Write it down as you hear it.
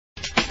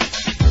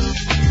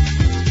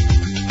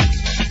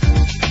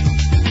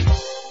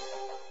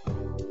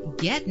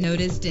Get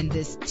noticed in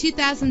this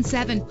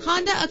 2007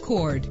 Honda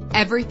Accord.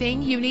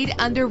 Everything you need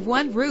under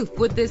one roof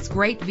with this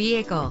great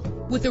vehicle.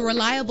 With a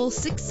reliable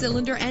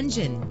 6-cylinder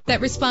engine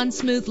that responds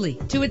smoothly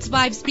to its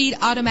 5-speed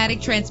automatic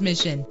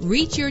transmission.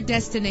 Reach your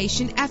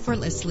destination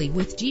effortlessly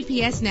with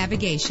GPS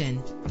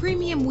navigation.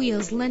 Premium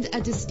wheels lend a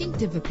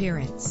distinctive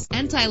appearance.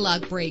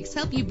 Anti-lock brakes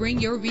help you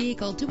bring your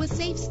vehicle to a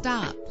safe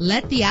stop.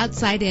 Let the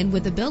outside in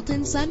with a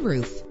built-in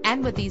sunroof.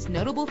 And with these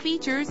notable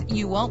features,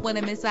 you won't want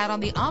to miss out on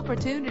the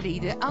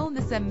opportunity to own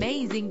this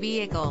amazing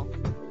vehicle.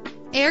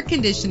 Air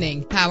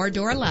conditioning, power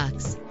door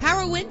locks,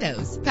 power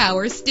windows,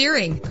 power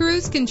steering,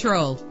 cruise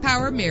control,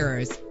 power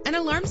mirrors, an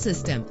alarm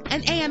system,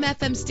 an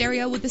AM/FM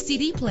stereo with a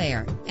CD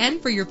player.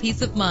 And for your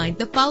peace of mind,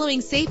 the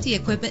following safety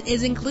equipment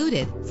is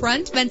included: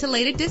 front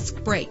ventilated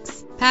disc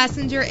brakes,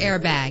 passenger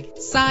airbag,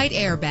 side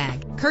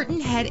airbag,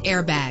 curtain head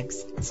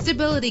airbags,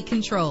 stability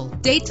control,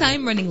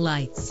 daytime running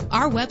lights.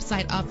 Our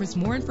website offers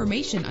more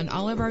information on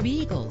all of our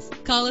vehicles.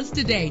 Call us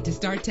today to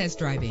start test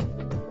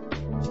driving.